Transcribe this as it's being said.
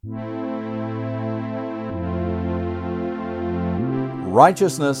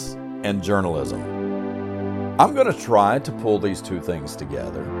righteousness and journalism. I'm going to try to pull these two things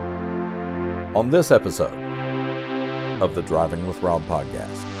together on this episode of the Driving with Rob podcast.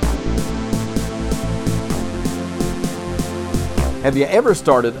 Have you ever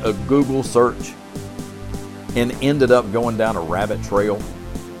started a Google search and ended up going down a rabbit trail?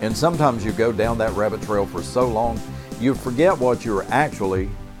 And sometimes you go down that rabbit trail for so long, you forget what you were actually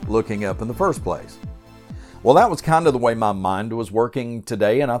looking up in the first place. Well, that was kind of the way my mind was working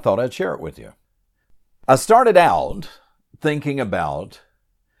today, and I thought I'd share it with you. I started out thinking about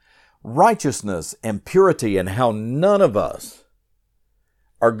righteousness and purity and how none of us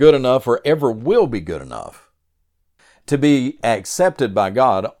are good enough or ever will be good enough to be accepted by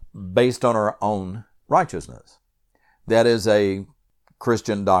God based on our own righteousness. That is a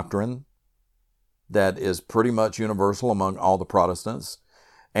Christian doctrine that is pretty much universal among all the Protestants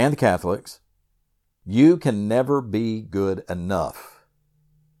and Catholics. You can never be good enough,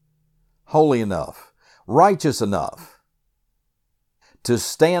 holy enough, righteous enough to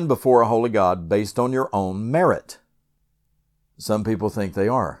stand before a holy God based on your own merit. Some people think they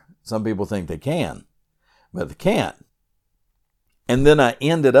are. Some people think they can, but they can't. And then I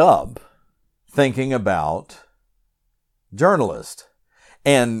ended up thinking about journalists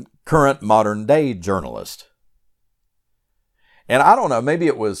and current modern day journalists. And I don't know, maybe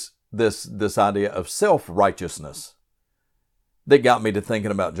it was this idea of self-righteousness that got me to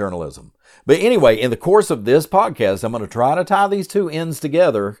thinking about journalism. But anyway, in the course of this podcast, I'm going to try to tie these two ends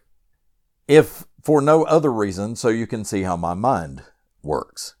together, if for no other reason, so you can see how my mind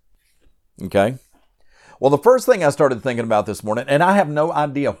works. Okay? Well, the first thing I started thinking about this morning, and I have no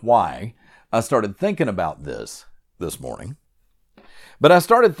idea why I started thinking about this morning, but I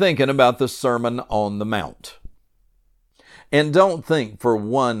started thinking about the Sermon on the Mount. And don't think for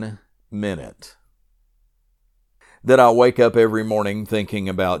 1 minute that I wake up every morning thinking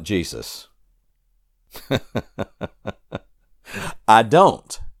about Jesus. I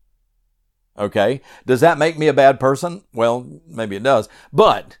don't. Okay? Does that make me a bad person? Well, maybe it does.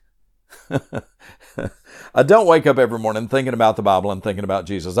 But I don't wake up every morning thinking about the Bible and thinking about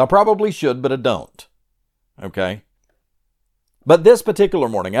Jesus. I probably should, but I don't. Okay? But this particular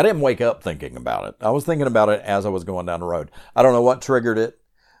morning, I didn't wake up thinking about it. I was thinking about it as I was going down the road. I don't know what triggered it.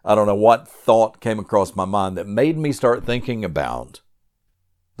 I don't know what thought came across my mind that made me start thinking about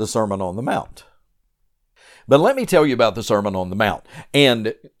the Sermon on the Mount. But let me tell you about the Sermon on the Mount.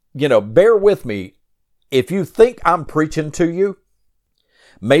 And, bear with me. If you think I'm preaching to you,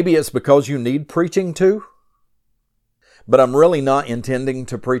 maybe it's because you need preaching to. But I'm really not intending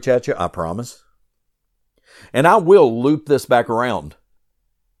to preach at you, I promise. And I will loop this back around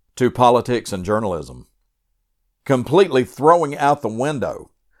to politics and journalism, completely throwing out the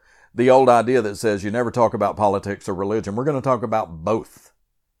window the old idea that says you never talk about politics or religion. We're going to talk about both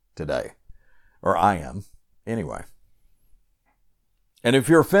today, or I am, anyway. And if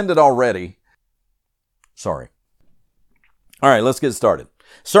you're offended already, sorry. All right, let's get started.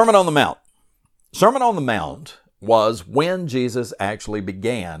 Sermon on the Mount. Sermon on the Mount was when Jesus actually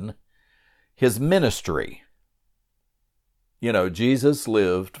began his ministry. Jesus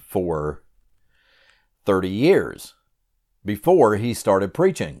lived for 30 years before he started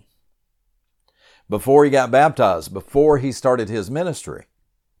preaching, before he got baptized, before he started his ministry,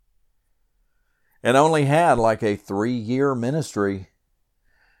 and only had like a 3-year ministry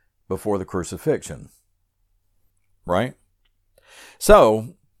before the crucifixion, right?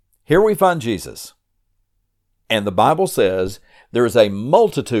 So here we find Jesus, and the Bible says there is a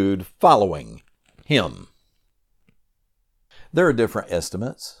multitude following him. There are different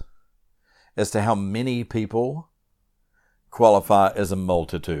estimates as to how many people qualify as a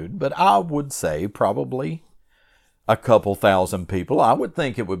multitude, but I would say probably a couple thousand people. I would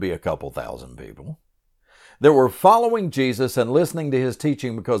think it would be a couple thousand people that were following Jesus and listening to his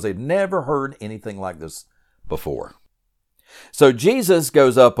teaching because they'd never heard anything like this before. So Jesus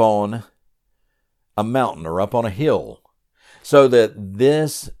goes up on a mountain or up on a hill so that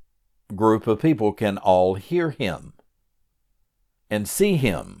this group of people can all hear him and see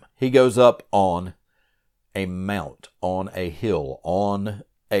him. He goes up on a mount, on a hill, on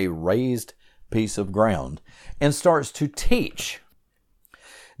a raised piece of ground, and starts to teach.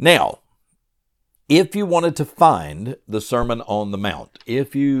 Now, if you wanted to find the Sermon on the Mount,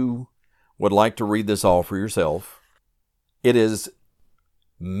 if you would like to read this all for yourself, it is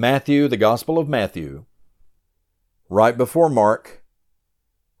Matthew, the Gospel of Matthew, right before Mark,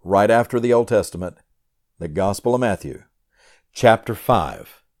 right after the Old Testament, the Gospel of Matthew, chapter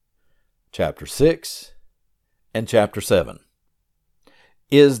 5, chapter 6, and chapter 7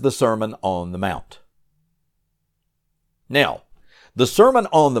 is the Sermon on the Mount. Now, The Sermon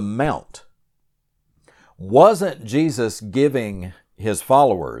on the Mount wasn't Jesus giving his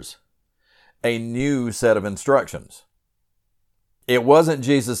followers a new set of instructions. It wasn't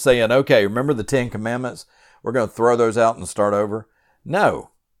Jesus saying, okay, remember the 10 Commandments? We're going to throw those out and start over. No,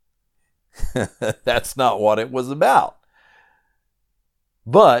 that's not what it was about.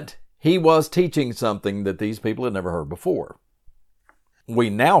 But he was teaching something that these people had never heard before. We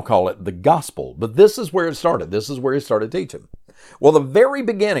now call it the gospel, but this is where it started. This is where he started teaching. Well, the very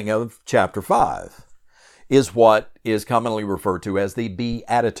beginning of chapter 5 is what is commonly referred to as the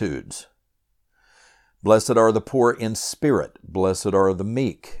Beatitudes. Blessed are the poor in spirit. Blessed are the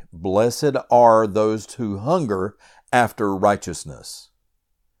meek. Blessed are those who hunger after righteousness.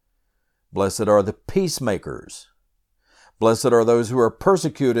 Blessed are the peacemakers. Blessed are those who are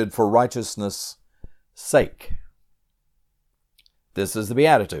persecuted for righteousness' sake. This is the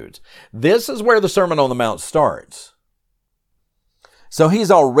Beatitudes. This is where the Sermon on the Mount starts. So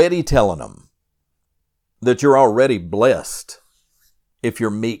he's already telling them that you're already blessed if you're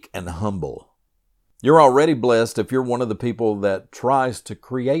meek and humble. You're already blessed if you're one of the people that tries to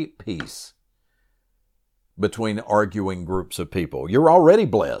create peace between arguing groups of people. You're already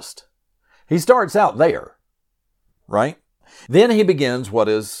blessed. He starts out there, right? Then he begins what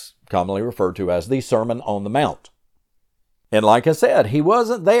is commonly referred to as the Sermon on the Mount. And like I said, he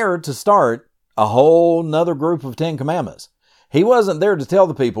wasn't there to start a whole nother group of 10 Commandments. He wasn't there to tell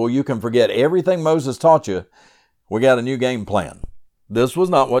the people, you can forget everything Moses taught you. We got a new game plan. This was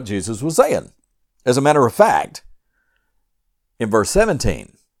not what Jesus was saying. As a matter of fact, in verse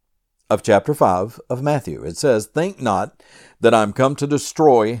 17 of chapter 5 of Matthew, it says, think not that I'm come to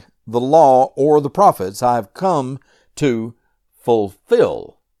destroy the law or the prophets. I have come to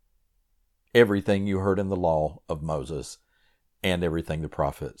fulfill everything you heard in the law of Moses and everything the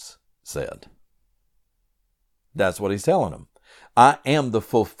prophets said. That's what he's telling them. I am the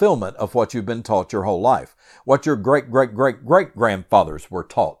fulfillment of what you've been taught your whole life. What your great-great-great-great-grandfathers were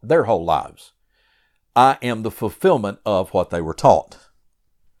taught their whole lives. I am the fulfillment of what they were taught.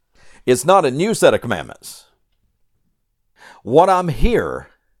 It's not a new set of commandments. What I'm here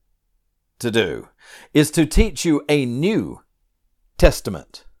to do is to teach you a new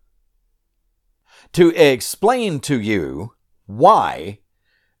testament. To explain to you why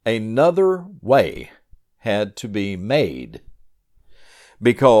another way had to be made.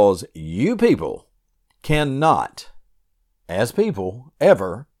 Because you people cannot, as people,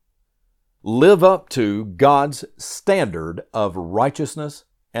 ever live up to God's standard of righteousness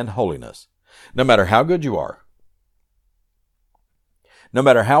and holiness. No matter how good you are. No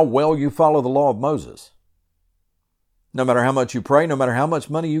matter how well you follow the law of Moses. No matter how much you pray, no matter how much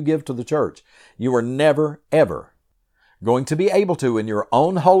money you give to the church, you are never, ever going to be able to, in your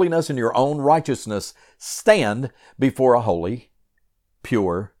own holiness and your own righteousness, stand before a holy,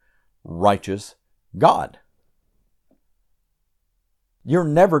 pure, righteous God. You're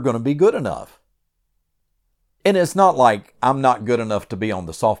never going to be good enough. And it's not like I'm not good enough to be on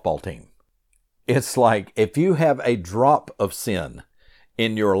the softball team. It's like if you have a drop of sin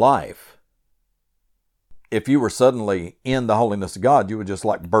in your life, if you were suddenly in the holiness of God, you would just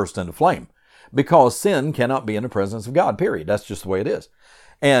like burst into flame. Because sin cannot be in the presence of God, period. That's just the way it is.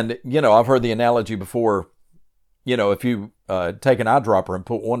 And, I've heard the analogy before, if you take an eyedropper and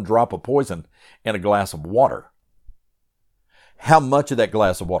put one drop of poison in a glass of water, how much of that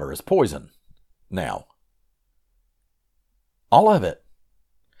glass of water is poison now? All of it.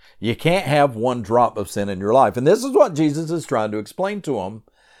 You can't have one drop of sin in your life. And this is what Jesus is trying to explain to them.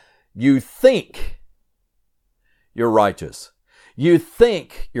 You think you're righteous. You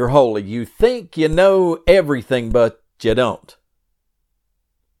think you're holy. You think you know everything, but you don't.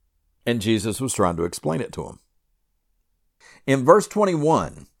 And Jesus was trying to explain it to them. In verse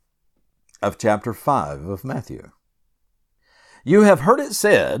 21 of chapter 5 of Matthew, you have heard it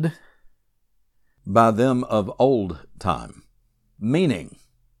said by them of old time, meaning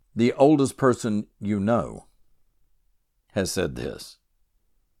the oldest person you know has said this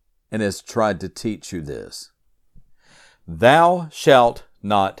and has tried to teach you this. Thou shalt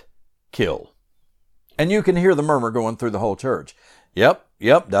not kill. And you can hear the murmur going through the whole church. Yep,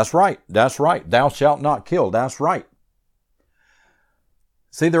 that's right. Thou shalt not kill. That's right.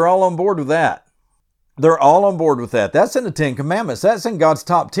 See, they're all on board with that. They're all on board with that. That's in the 10 Commandments. That's in God's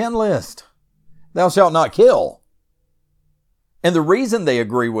top 10 list. Thou shalt not kill. And the reason they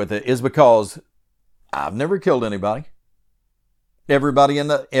agree with it is because I've never killed anybody.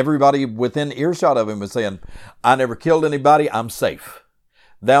 Everybody within earshot of him was saying, I never killed anybody. I'm safe.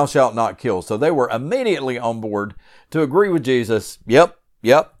 Thou shalt not kill. So they were immediately on board to agree with Jesus. Yep.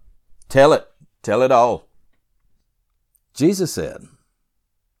 Tell it all. Jesus said,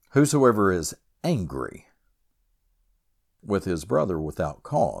 "Whosoever is angry with his brother without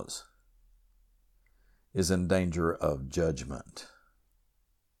cause is in danger of judgment."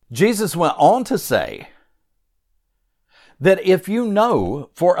 Jesus went on to say that if you know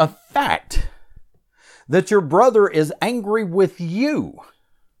for a fact that your brother is angry with you,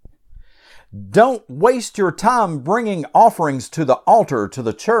 don't waste your time bringing offerings to the altar, to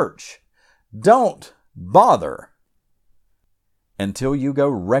the church. Don't bother until you go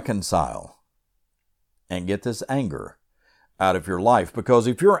reconcile and get this anger out of your life. Because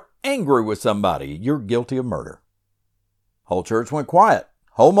if you're angry with somebody, you're guilty of murder. Whole church went quiet.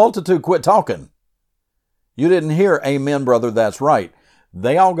 Whole multitude quit talking. You didn't hear, "Amen, brother, that's right."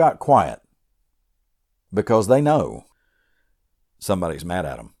 They all got quiet because they know somebody's mad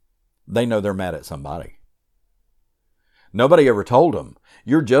at them. They know they're mad at somebody. Nobody ever told them,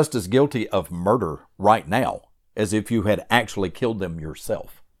 "You're just as guilty of murder right now as if you had actually killed them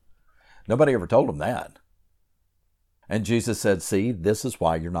yourself." Nobody ever told them that. And Jesus said, "See, this is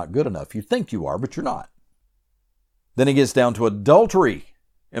why you're not good enough. You think you are, but you're not." Then he gets down to adultery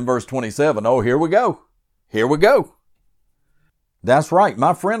in verse 27. Oh, here we go. Here we go. That's right.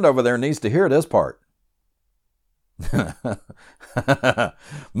 My friend over there needs to hear this part.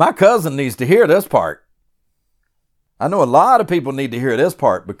 My cousin needs to hear this part. I know a lot of people need to hear this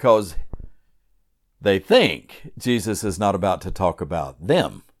part because they think Jesus is not about to talk about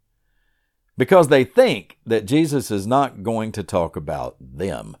them. Because they think that Jesus is not going to talk about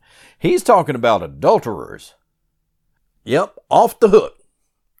them. He's talking about adulterers. Yep, off the hook.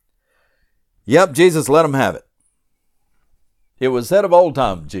 Yep, Jesus let them have it. It was said of old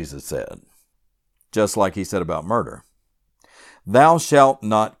time, Jesus said, just like he said about murder, "Thou shalt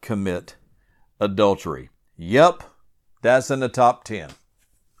not commit adultery." Yep, that's in the top 10.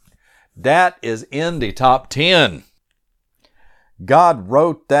 That is in the top 10. God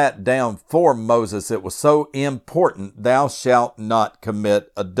wrote that down for Moses. It was so important. Thou shalt not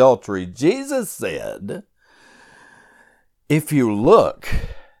commit adultery. Jesus said, if you look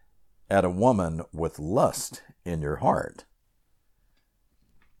at a woman with lust in your heart,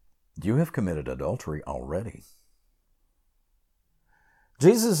 you have committed adultery already.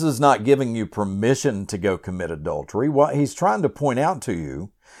 Jesus is not giving you permission to go commit adultery. What he's trying to point out to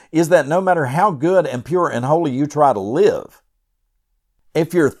you is that no matter how good and pure and holy you try to live,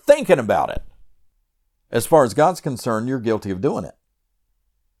 if you're thinking about it, as far as God's concerned, you're guilty of doing it.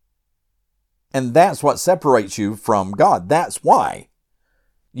 And that's what separates you from God. That's why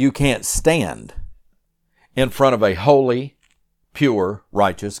you can't stand in front of a holy, pure,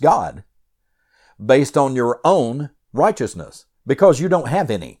 righteous God based on your own righteousness, because you don't have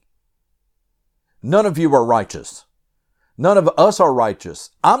any. None of you are righteous. None of us are righteous.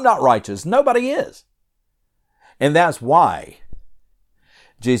 I'm not righteous. Nobody is. And that's why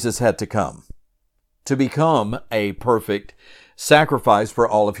Jesus had to come, to become a perfect sacrifice for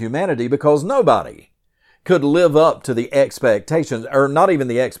all of humanity, because nobody could live up to the expectations, or not even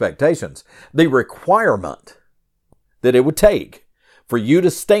the expectations, the requirement that it would take for you to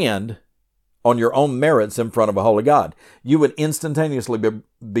stand on your own merits in front of a holy God. You would instantaneously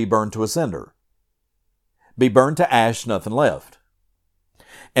be burned to a cinder, be burned to ash, nothing left.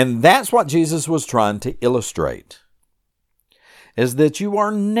 And that's what Jesus was trying to illustrate, is that you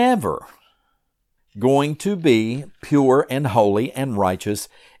are never going to be pure and holy and righteous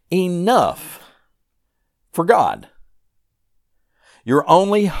enough for God. You're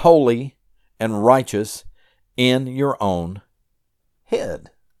only holy and righteous in your own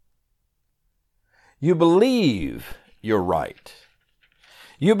head. You believe you're right.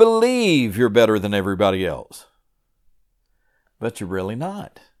 You believe you're better than everybody else. But you're really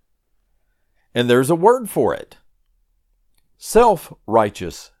not. And there's a word for it.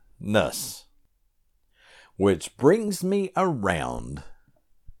 Self-righteousness. Which brings me around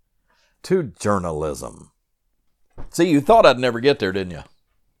to journalism. See, you thought I'd never get there, didn't you?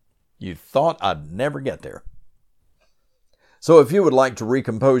 You thought I'd never get there. So if you would like to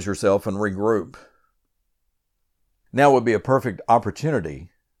recompose yourself and regroup, now would be a perfect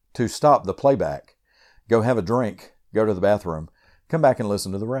opportunity to stop the playback, go have a drink, go to the bathroom, come back and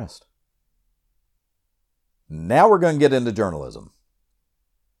listen to the rest. Now we're going to get into journalism.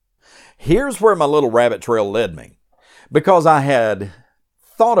 Here's where my little rabbit trail led me, because I had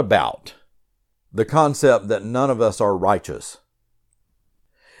thought about the concept that none of us are righteous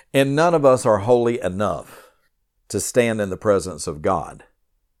and none of us are holy enough to stand in the presence of God.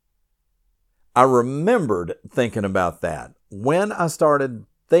 I remembered thinking about that when I started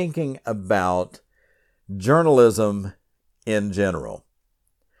thinking about journalism in general.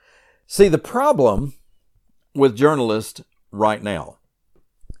 See, the problem with journalists right now.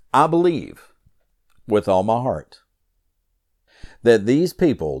 I believe with all my heart that these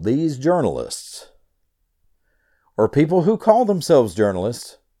people, these journalists, or people who call themselves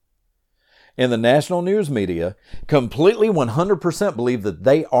journalists in the national news media, completely 100% believe that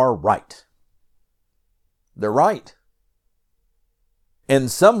they are right. They're right.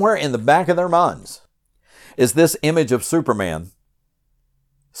 And somewhere in the back of their minds is this image of Superman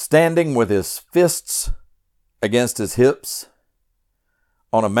standing with his fists against his hips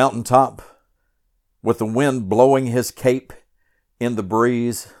on a mountaintop with the wind blowing his cape in the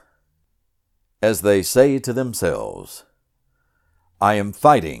breeze as they say to themselves, I am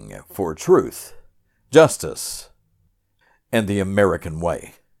fighting for truth, justice, and the American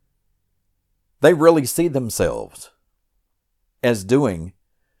way. They really see themselves as doing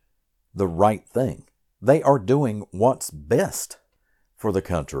the right thing. They are doing what's best for the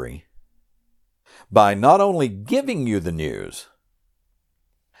country by not only giving you the news,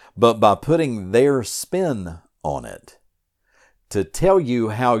 but by putting their spin on it to tell you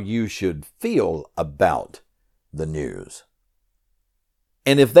how you should feel about the news.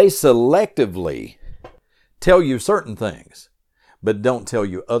 And if they selectively tell you certain things, but don't tell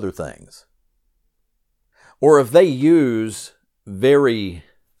you other things, or if they use very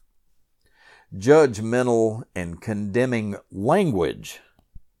judgmental and condemning language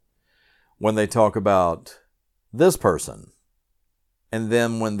when they talk about this person, and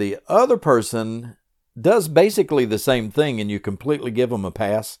then when the other person does basically the same thing and you completely give them a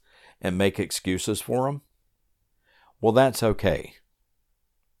pass and make excuses for them, well, that's okay.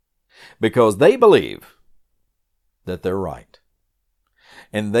 Because they believe that they're right.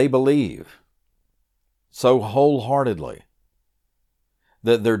 And they believe so wholeheartedly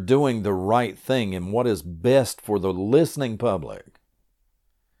that they're doing the right thing and what is best for the listening public,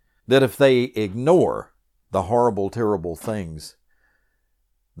 that if they ignore the horrible, terrible things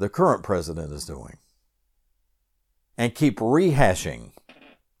the current president is doing and keep rehashing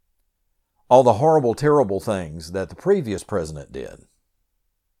all the horrible, terrible things that the previous president did,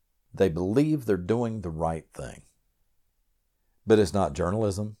 they believe they're doing the right thing. But it's not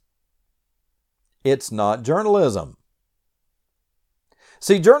journalism. It's not journalism.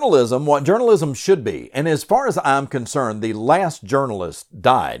 See, journalism, what journalism should be, and as far as I'm concerned, the last journalist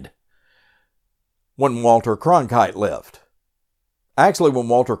died when Walter Cronkite left. Actually, when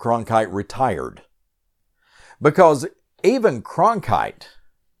Walter Cronkite retired. Because even Cronkite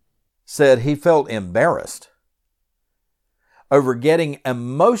said he felt embarrassed over getting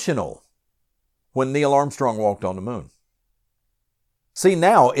emotional when Neil Armstrong walked on the moon. See,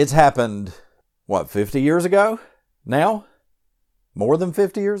 now it's happened, 50 years ago? Now? More than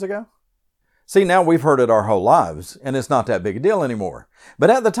 50 years ago? See, now we've heard it our whole lives, and it's not that big a deal anymore. But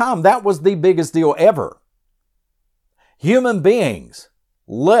at the time, that was the biggest deal ever. Human beings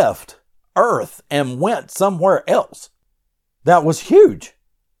left Earth and went somewhere else. That was huge.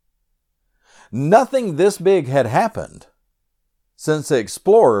 Nothing this big had happened since the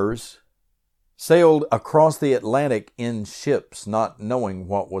explorers sailed across the Atlantic in ships, not knowing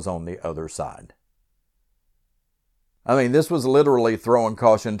what was on the other side. I mean, this was literally throwing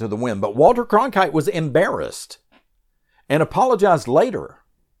caution to the wind. But Walter Cronkite was embarrassed and apologized later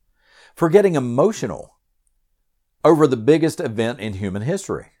for getting emotional over the biggest event in human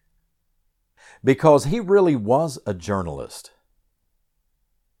history. Because he really was a journalist.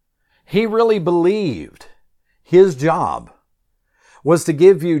 He really believed his job was to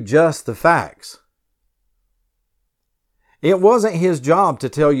give you just the facts. It wasn't his job to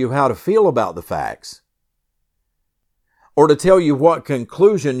tell you how to feel about the facts, or to tell you what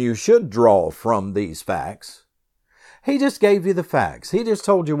conclusion you should draw from these facts. He just gave you the facts. He just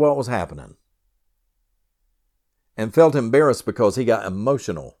told you what was happening. And felt embarrassed because he got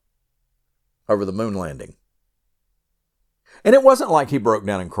emotional over the moon landing. And it wasn't like he broke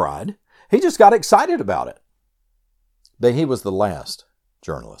down and cried. He just got excited about it. But he was the last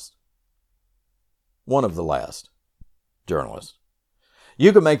journalist. One of the last journalists.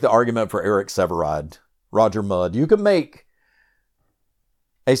 You could make the argument for Eric Sevareid, Roger Mudd. You could make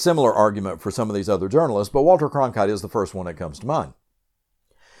a similar argument for some of these other journalists, but Walter Cronkite is the first one that comes to mind.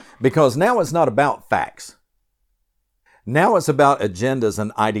 Because now it's not about facts. Now it's about agendas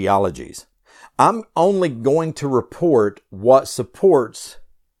and ideologies. I'm only going to report what supports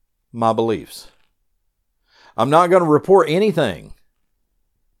my beliefs. I'm not going to report anything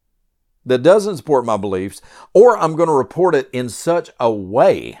that doesn't support my beliefs, or I'm going to report it in such a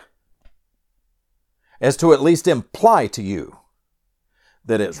way as to at least imply to you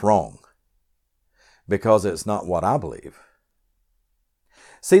that it's wrong, because it's not what I believe.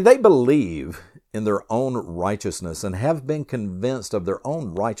 See, they believe in their own righteousness and have been convinced of their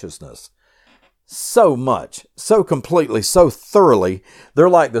own righteousness so much, so completely, so thoroughly, they're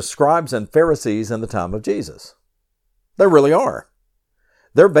like the scribes and Pharisees in the time of Jesus. They really are.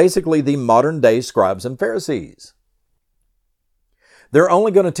 They're basically the modern day scribes and Pharisees. They're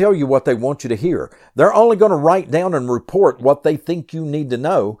only going to tell you what they want you to hear. They're only going to write down and report what they think you need to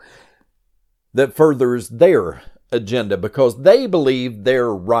know that furthers their agenda because they believe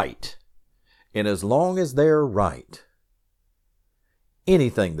they're right. And as long as they're right,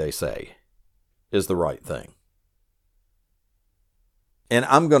 anything they say is the right thing. And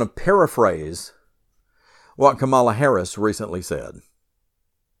I'm going to paraphrase what Kamala Harris recently said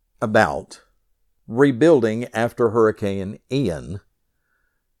about rebuilding after Hurricane Ian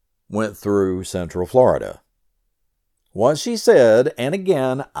went through Central Florida. What she said, and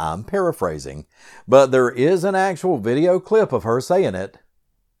again, I'm paraphrasing, but there is an actual video clip of her saying it,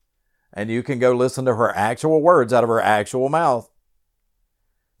 and you can go listen to her actual words out of her actual mouth.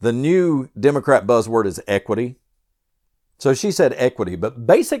 The new Democrat buzzword is equity. So she said equity, but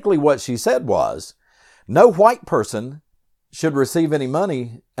basically what she said was, no white person should receive any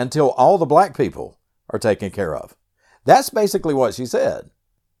money until all the black people are taken care of. That's basically what she said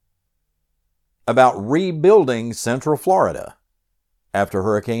about rebuilding Central Florida after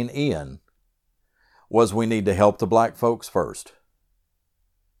Hurricane Ian was we need to help the black folks first.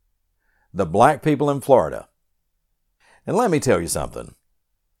 The black people in Florida. And let me tell you something.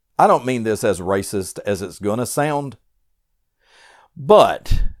 I don't mean this as racist as it's going to sound,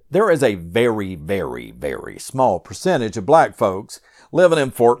 but there is a very, very, very small percentage of black folks living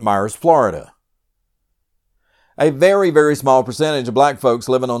in Fort Myers, Florida. A very, very small percentage of black folks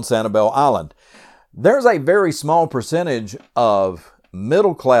living on Sanibel Island. There's a very small percentage of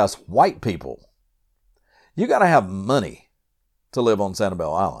middle-class white people. You got to have money to live on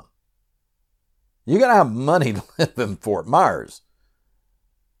Sanibel Island. You got to have money to live in Fort Myers.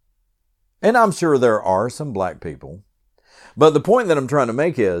 And I'm sure there are some black people. But the point that I'm trying to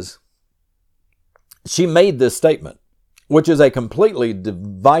make is, she made this statement, which is a completely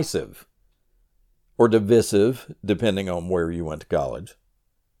divisive or divisive, depending on where you went to college.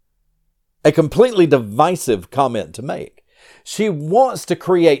 A completely divisive comment to make. She wants to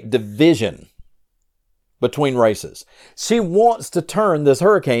create division between races. She wants to turn this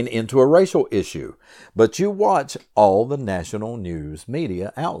hurricane into a racial issue. But you watch all the national news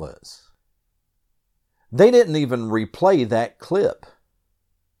media outlets. They didn't even replay that clip.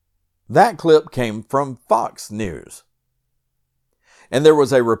 That clip came from Fox News. And there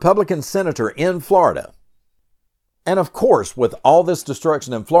was a Republican senator in Florida. And of course, with all this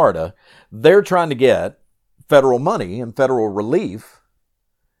destruction in Florida, they're trying to get federal money and federal relief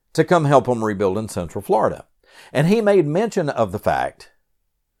to come help them rebuild in Central Florida. And he made mention of the fact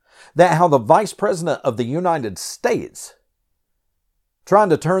that how the Vice President of the United States trying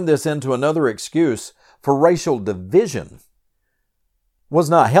to turn this into another excuse for racial division was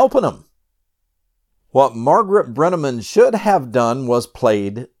not helping them. What Margaret Brenneman should have done was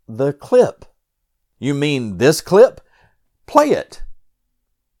played the clip. You mean this clip? Play it.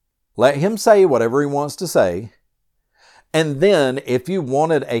 Let him say whatever he wants to say. And then, if you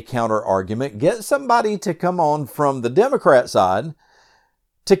wanted a counter argument, get somebody to come on from the Democrat side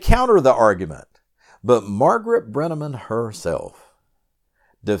to counter the argument. But Margaret Brenneman herself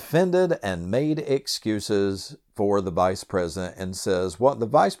defended and made excuses for the vice president and says what the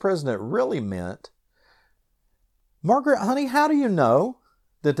vice president really meant. Margaret, honey, how do you know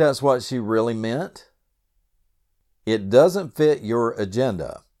that that's what she really meant? It doesn't fit your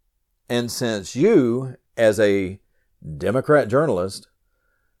agenda. And since you, as a Democrat journalist,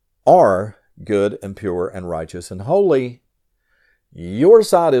 are good and pure and righteous and holy, your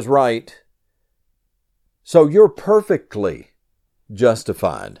side is right. So you're perfectly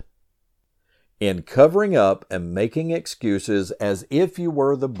justified in covering up and making excuses as if you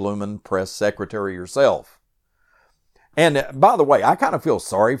were the bloomin' press secretary yourself. And by the way, I kind of feel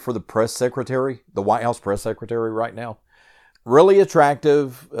sorry for the press secretary, the White House press secretary right now. Really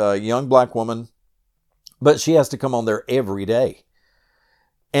attractive, young black woman, but she has to come on there every day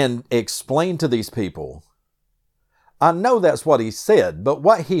and explain to these people, I know that's what he said, but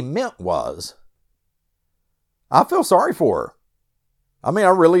what he meant was, I feel sorry for her. I mean, I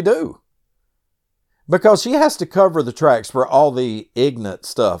really do. Because she has to cover the tracks for all the ignorant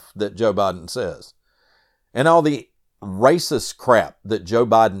stuff that Joe Biden says. And all the racist crap that Joe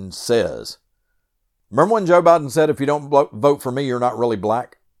Biden says. Remember when Joe Biden said, if you don't vote for me, you're not really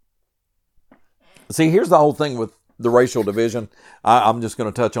black? See, here's the whole thing with the racial division. I'm just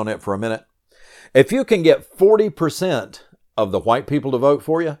going to touch on it for a minute. If you can get 40% of the white people to vote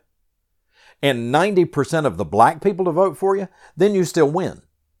for you, and 90% of the black people to vote for you, then you still win.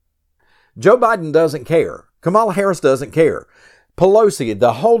 Joe Biden doesn't care. Kamala Harris doesn't care. Pelosi,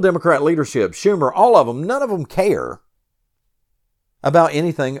 the whole Democrat leadership, Schumer, all of them, none of them care about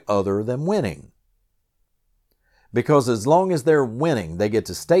anything other than winning. Because as long as they're winning, they get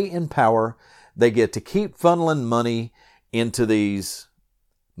to stay in power. They get to keep funneling money into these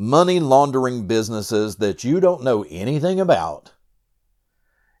money laundering businesses that you don't know anything about.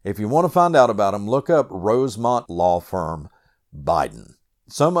 If you want to find out about them, look up Rosemont law firm Biden.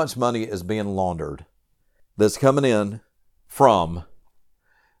 So much money is being laundered that's coming in from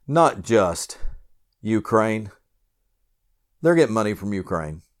not just Ukraine. They're getting money from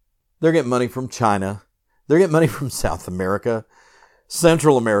Ukraine. They're getting money from China. They're getting money from South America,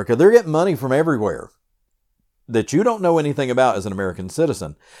 Central America. They're getting money from everywhere that you don't know anything about as an American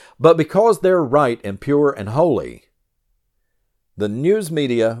citizen. But because they're right and pure and holy, the news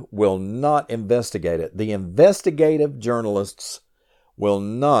media will not investigate it. The investigative journalists will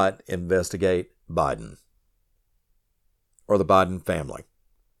not investigate Biden or the Biden family.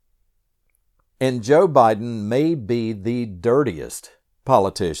 And Joe Biden may be the dirtiest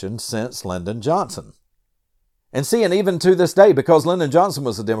politician since Lyndon Johnson. And see, and even to this day, because Lyndon Johnson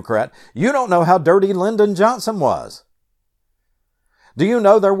was a Democrat, you don't know how dirty Lyndon Johnson was. Do you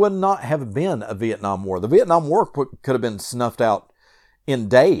know there would not have been a Vietnam War? The Vietnam War could have been snuffed out in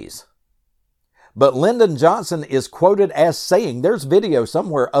days. But Lyndon Johnson is quoted as saying, there's video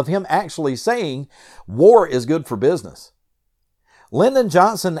somewhere of him actually saying, war is good for business. Lyndon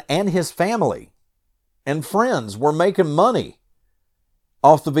Johnson and his family and friends were making money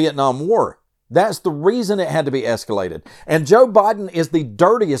off the Vietnam War. That's the reason it had to be escalated. And Joe Biden is the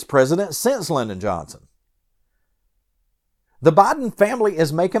dirtiest president since Lyndon Johnson. The Biden family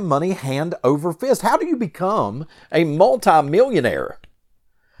is making money hand over fist. How do you become a multimillionaire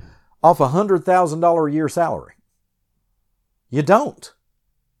off a $100,000 a year salary? You don't.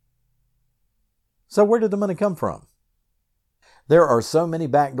 So where did the money come from? There are so many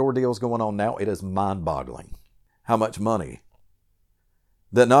backdoor deals going on now, it is mind-boggling how much money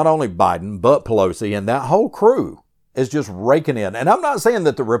that not only Biden, but Pelosi and that whole crew is just raking in. And I'm not saying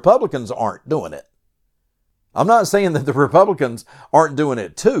that the Republicans aren't doing it. I'm not saying that the Republicans aren't doing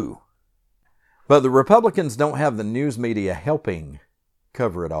it too. But the Republicans don't have the news media helping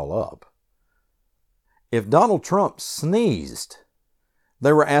cover it all up. If Donald Trump sneezed,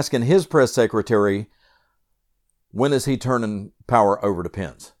 they were asking his press secretary, when is he turning power over to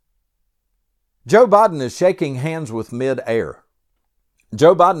Pence? Joe Biden is shaking hands with mid-air.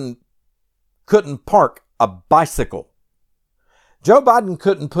 Joe Biden couldn't park a bicycle. Joe Biden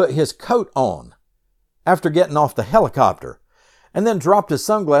couldn't put his coat on after getting off the helicopter and then dropped his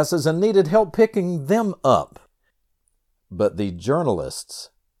sunglasses and needed help picking them up. But the journalists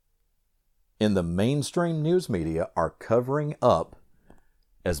in the mainstream news media are covering up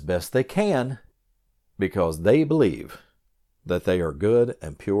as best they can because they believe that they are good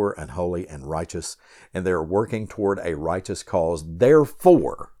and pure and holy and righteous, and they're working toward a righteous cause.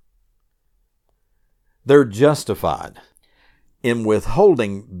 Therefore, they're justified in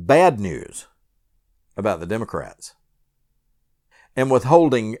withholding bad news about the Democrats and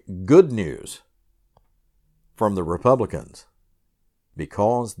withholding good news from the Republicans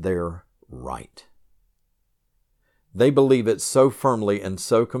because they're right. They believe it so firmly and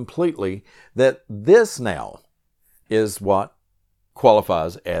so completely that this now is what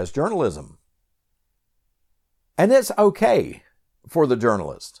qualifies as journalism. And it's okay for the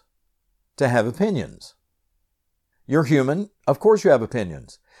journalist to have opinions. You're human, of course you have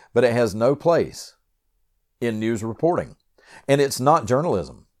opinions, but it has no place in news reporting. And it's not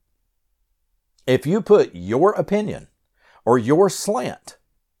journalism. If you put your opinion or your slant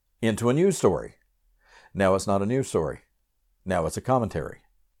into a news story, now it's not a news story. Now it's a commentary.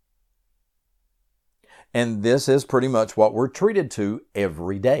 And this is pretty much what we're treated to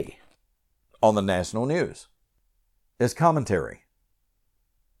every day on the national news, is commentary.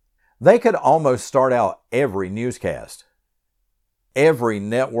 They could almost start out every newscast, every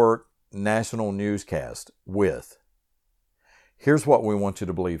network national newscast with, here's what we want you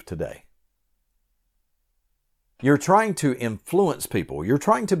to believe today. You're trying to influence people. You're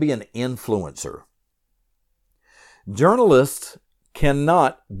trying to be an influencer. Journalists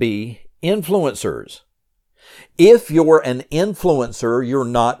cannot be influencers. If you're an influencer, you're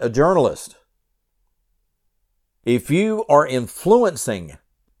not a journalist. If you are influencing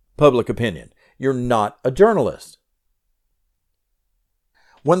public opinion, you're not a journalist.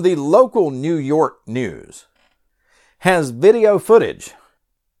 When the local New York news has video footage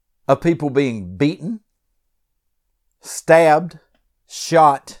of people being beaten, stabbed,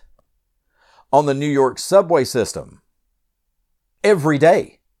 shot, on the New York subway system every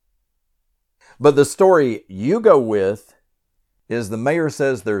day. But the story you go with is the mayor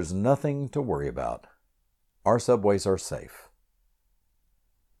says there's nothing to worry about. Our subways are safe.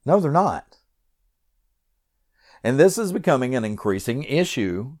 No, they're not. And this is becoming an increasing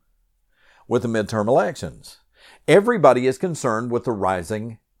issue with the midterm elections. Everybody is concerned with the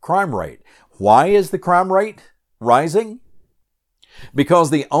rising crime rate. Why is the crime rate rising? Because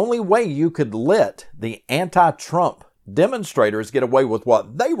the only way you could let the anti-Trump demonstrators get away with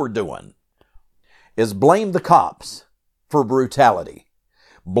what they were doing is blame the cops for brutality.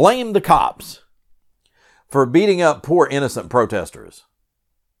 Blame the cops for beating up poor innocent protesters.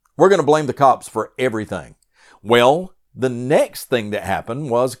 We're going to blame the cops for everything. Well, the next thing that happened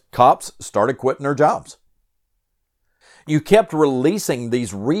was cops started quitting their jobs. You kept releasing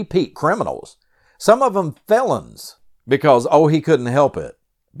these repeat criminals, some of them felons, because, oh, he couldn't help it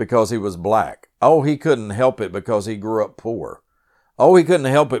because he was black. Oh, he couldn't help it because he grew up poor. Oh, he couldn't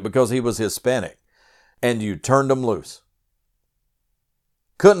help it because he was Hispanic. And you turned them loose.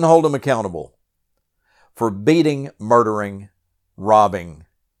 Couldn't hold them accountable for beating, murdering, robbing,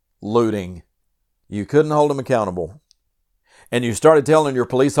 looting. You couldn't hold them accountable. And you started telling your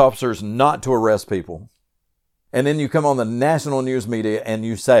police officers not to arrest people. And then you come on the national news media and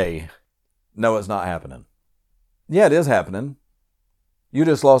you say, no, it's not happening. Yeah, it is happening. You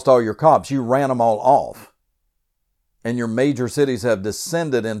just lost all your cops. You ran them all off. And your major cities have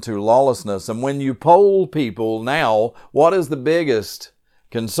descended into lawlessness. And when you poll people now, what is the biggest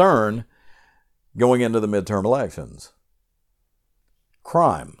concern going into the midterm elections?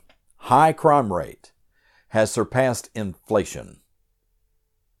 Crime. High crime rate has surpassed inflation.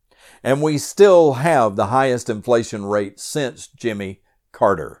 And we still have the highest inflation rate since Jimmy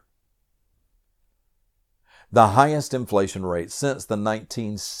Carter. The highest inflation rate since the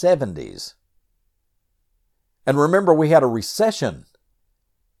 1970s. And remember, we had a recession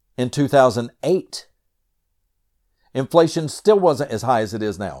in 2008. Inflation still wasn't as high as it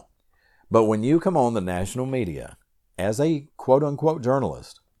is now. But when you come on the national media as a quote-unquote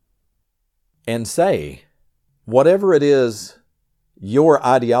journalist and say whatever it is your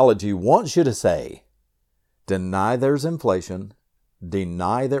ideology wants you to say, deny there's inflation,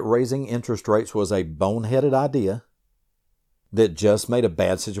 deny that raising interest rates was a boneheaded idea that just made a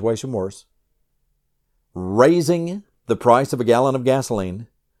bad situation worse, raising the price of a gallon of gasoline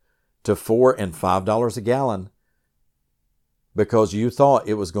to $4 and $5 a gallon because you thought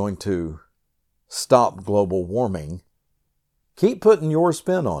it was going to stop global warming, keep putting your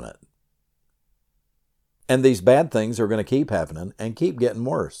spin on it. And these bad things are going to keep happening and keep getting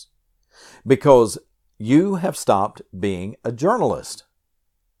worse because you have stopped being a journalist.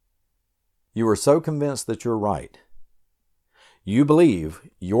 You are so convinced that you're right. You believe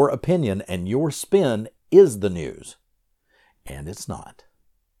your opinion and your spin is the news. And it's not.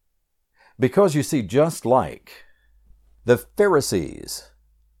 Because you see, just like the Pharisees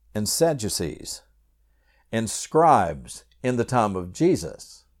and Sadducees and scribes in the time of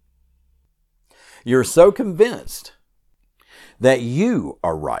Jesus, you're so convinced that you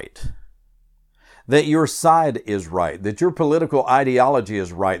are right, that your side is right, that your political ideology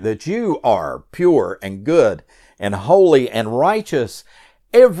is right, that you are pure and good and holy and righteous.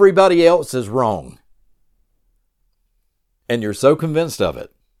 Everybody else is wrong. And you're so convinced of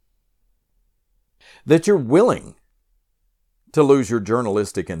it that you're willing to lose your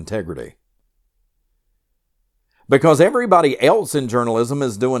journalistic integrity. Because everybody else in journalism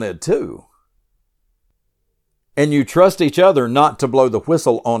is doing it too. And you trust each other not to blow the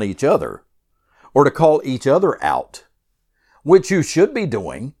whistle on each other or to call each other out, which you should be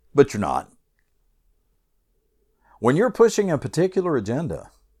doing, but you're not. When you're pushing a particular agenda,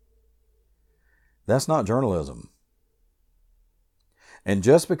 that's not journalism. And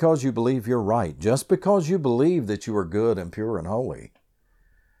just because you believe you're right, just because you believe that you are good and pure and holy,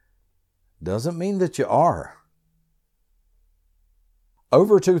 doesn't mean that you are.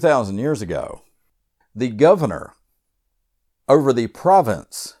 Over 2,000 years ago, the governor over the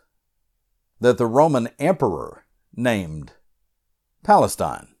province that the Roman emperor named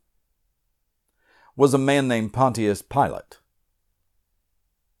Palestine was a man named Pontius Pilate.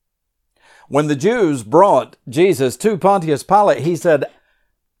 When the Jews brought Jesus to Pontius Pilate, he said,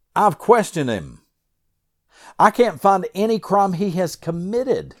 I've questioned him. I can't find any crime he has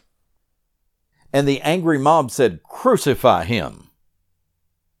committed. And the angry mob said, crucify him.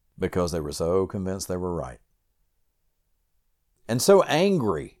 Because they were so convinced they were right. And so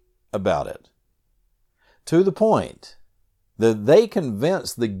angry about it, to the point that they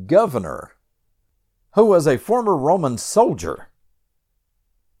convinced the governor, who was a former Roman soldier,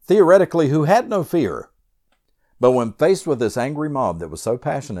 theoretically, who had no fear. But when faced with this angry mob that was so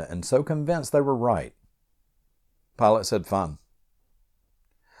passionate and so convinced they were right, Pilate said, fine.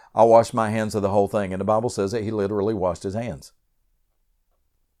 I'll wash my hands of the whole thing. And the Bible says that he literally washed his hands.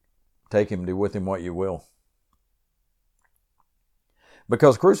 Take him, do with him what you will.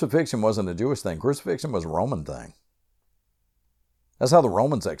 Because crucifixion wasn't a Jewish thing. Crucifixion was a Roman thing. That's how the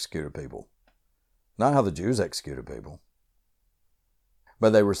Romans executed people, not how the Jews executed people.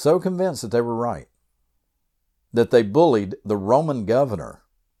 But they were so convinced that they were right that they bullied the Roman governor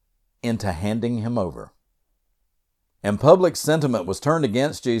into handing him over. And public sentiment was turned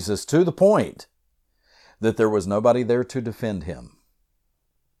against Jesus to the point that there was nobody there to defend him.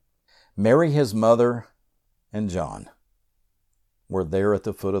 Mary, his mother, and John were there at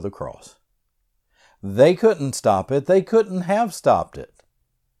the foot of the cross. They couldn't stop it. They couldn't have stopped it.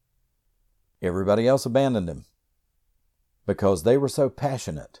 Everybody else abandoned him because they were so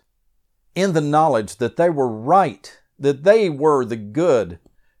passionate in the knowledge that they were right, that they were the good,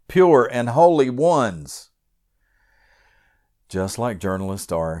 pure, and holy ones. Just like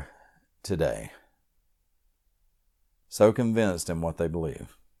journalists are today. So convinced in what they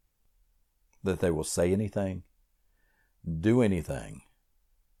believe that they will say anything, do anything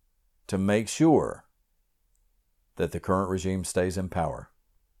to make sure that the current regime stays in power.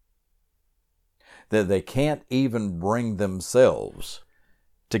 That they can't even bring themselves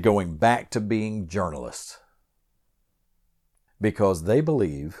to going back to being journalists because they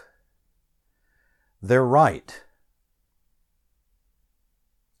believe they're right.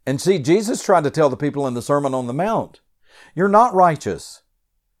 And see, Jesus tried to tell the people in the Sermon on the Mount, you're not righteous.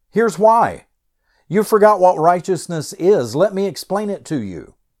 Here's why. You forgot what righteousness is. Let me explain it to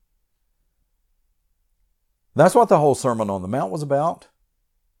you. That's what the whole Sermon on the Mount was about.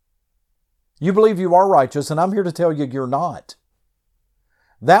 You believe you are righteous, and I'm here to tell you you're not.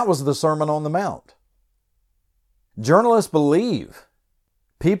 That was the Sermon on the Mount. Journalists believe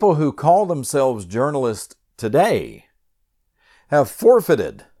people who call themselves journalists today have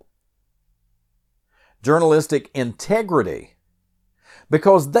forfeited journalistic integrity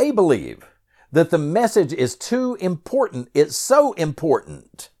because they believe that the message is too important. It's so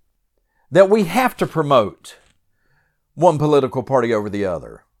important that we have to promote one political party over the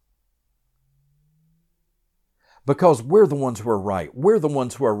other. Because we're the ones who are right. We're the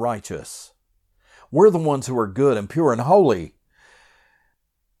ones who are righteous. We're the ones who are good and pure and holy.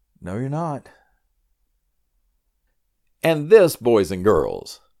 No, you're not. And this, boys and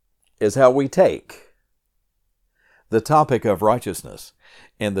girls, is how we take the topic of righteousness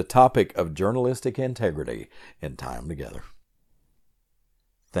and the topic of journalistic integrity and tie them together.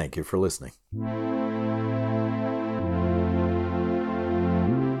 Thank you for listening.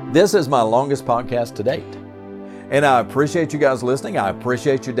 This is my longest podcast to date. And I appreciate you guys listening. I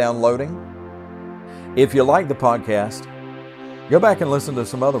appreciate you downloading. If you like the podcast, go back and listen to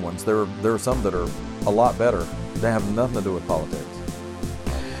some other ones. There are some that are a lot better. They have nothing to do with politics.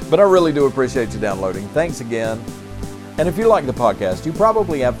 But I really do appreciate you downloading. Thanks again. And if you like the podcast, you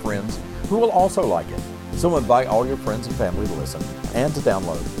probably have friends who will also like it. So invite all your friends and family to listen and to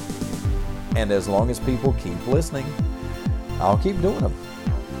download. And as long as people keep listening, I'll keep doing them.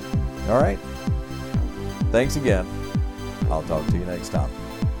 All right? Thanks again. I'll talk to you next time.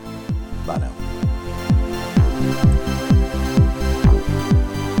 Bye now.